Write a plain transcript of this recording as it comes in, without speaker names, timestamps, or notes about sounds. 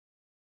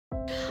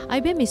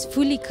IBM is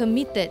fully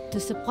committed to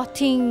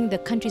supporting the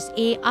country's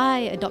AI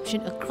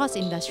adoption across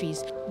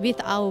industries. With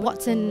our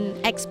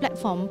watsonx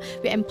platform,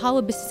 we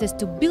empower businesses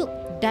to build,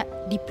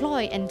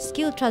 deploy and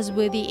scale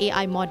trustworthy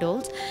AI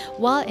models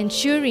while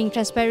ensuring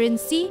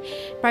transparency,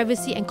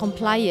 privacy and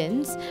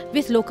compliance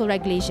with local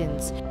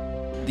regulations.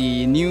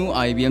 The new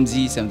IBM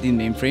Z17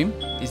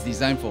 mainframe is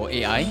designed for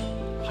AI,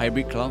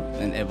 hybrid cloud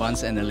and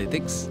advanced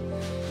analytics.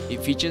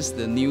 It features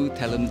the new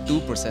Talent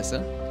 2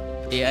 processor,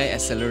 AI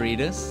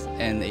accelerators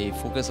and a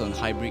focus on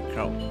hybrid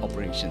cloud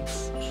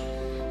operations.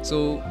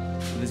 So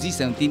the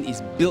Z17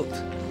 is built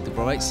to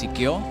provide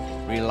secure,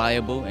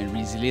 reliable and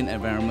resilient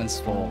environments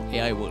for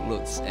AI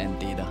workloads and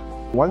data.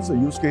 Once the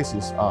use case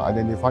is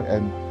identified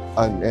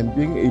and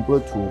being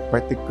able to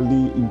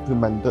practically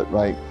implement it,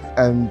 right?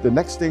 And the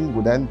next thing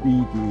would then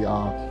be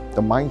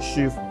the mind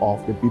shift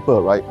of the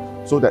people, right?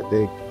 So that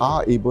they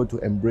are able to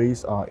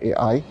embrace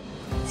AI,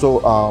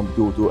 so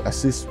to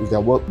assist with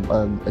their work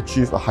and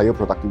achieve a higher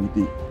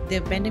productivity. The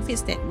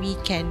benefits that we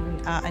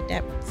can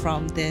adapt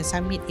from the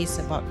summit is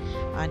about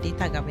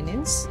data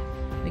governance.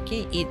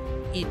 Okay,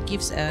 it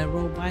gives a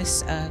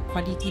robust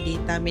quality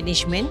data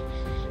management,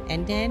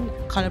 and then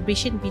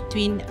collaboration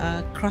between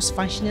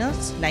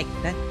cross-functionals like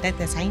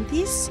data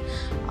scientists,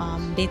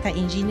 data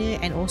engineer,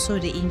 and also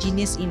the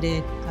engineers in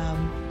the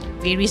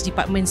various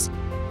departments.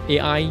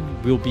 AI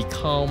will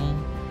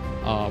become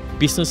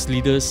business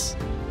leaders'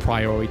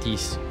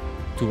 priorities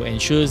to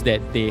ensure that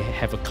they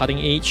have a cutting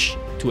edge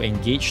to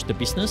engage the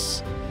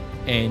business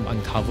and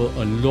uncover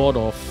a lot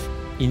of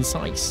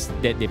insights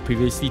that they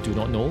previously do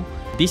not know.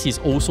 This is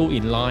also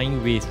in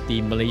line with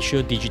the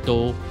Malaysia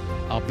Digital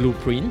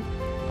Blueprint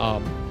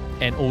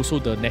and also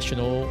the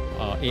National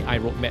AI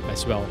Roadmap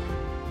as well.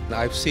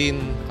 I've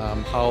seen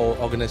how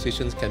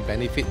organizations can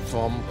benefit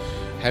from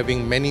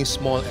having many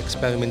small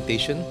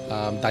experimentation,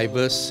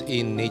 diverse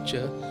in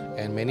nature,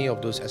 and many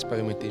of those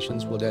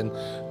experimentations will then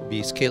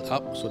be scaled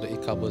up so that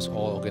it covers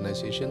all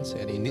organizations,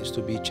 and it needs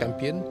to be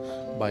championed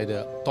by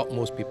the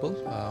topmost people,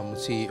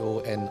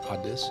 CEO and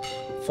others,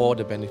 for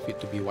the benefit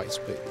to be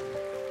widespread.